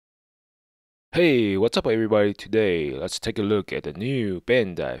Hey, what's up everybody? Today, let's take a look at the new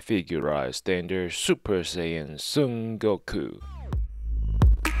Bandai figurized standard Super Saiyan Son Goku.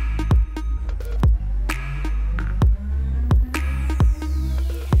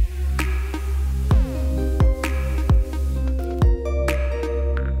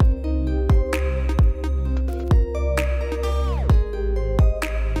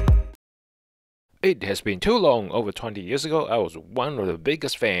 It has been too long. Over 20 years ago, I was one of the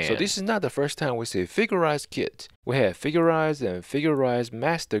biggest fans. So this is not the first time we see figurized kits. We have figurized and figurized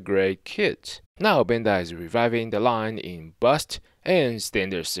master grade kits. Now Bandai is reviving the line in Bust and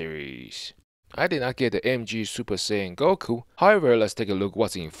Standard series. I did not get the MG Super Saiyan Goku, however let's take a look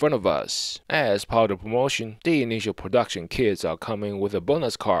what's in front of us. As part of the promotion, the initial production kits are coming with a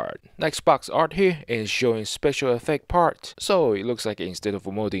bonus card. Next box art here is showing special effect parts, so it looks like instead of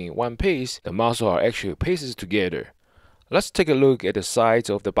molding in one piece, the muscles are actually pieces together. Let's take a look at the sides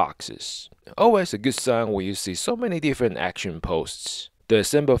of the boxes. Always a good sign when you see so many different action posts. The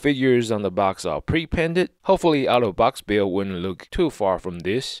assembled figures on the box are pre-painted. Hopefully out-of-box build wouldn't look too far from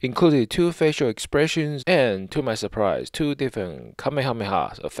this. Included 2 facial expressions and, to my surprise, 2 different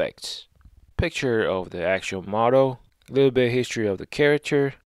Kamehameha effects. Picture of the actual model, little bit history of the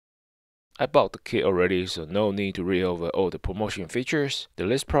character. I bought the kit already, so no need to read over all the promotion features. The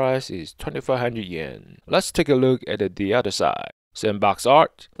list price is 2,500 yen. Let's take a look at the other side. Same box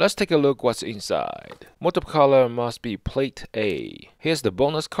art. Let's take a look what's inside. Multiple color must be plate A. Here's the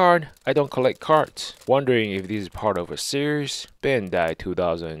bonus card. I don't collect cards. Wondering if this is part of a series. Bandai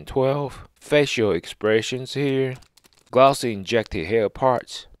 2012. Facial expressions here. Glossy injected hair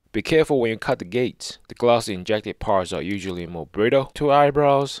parts. Be careful when you cut the gates. The glossy injected parts are usually more brittle. 2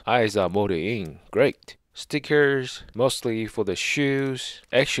 eyebrows. Eyes are molded in. Great. Stickers, mostly for the shoes.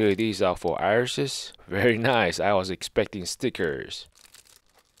 Actually, these are for irises. Very nice. I was expecting stickers.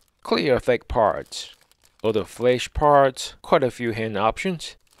 Clear effect parts. Other flesh parts. Quite a few hand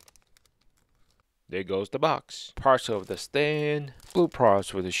options. There goes the box. Parts of the stand. Blue parts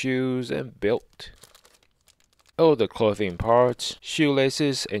for the shoes and belt. All the clothing parts,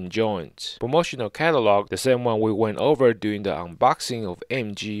 shoelaces, and joints. Promotional catalog, the same one we went over during the unboxing of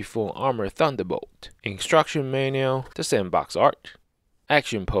MG Full Armor Thunderbolt. Instruction manual, the same box art.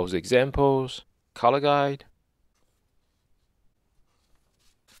 Action pose examples, color guide.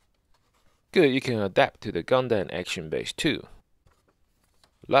 Good, you can adapt to the Gundam action base too.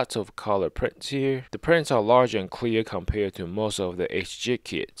 Lots of color prints here. The prints are large and clear compared to most of the HG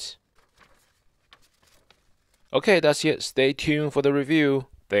kits. Okay, that's it. Stay tuned for the review.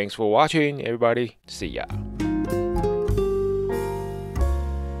 Thanks for watching, everybody. See ya.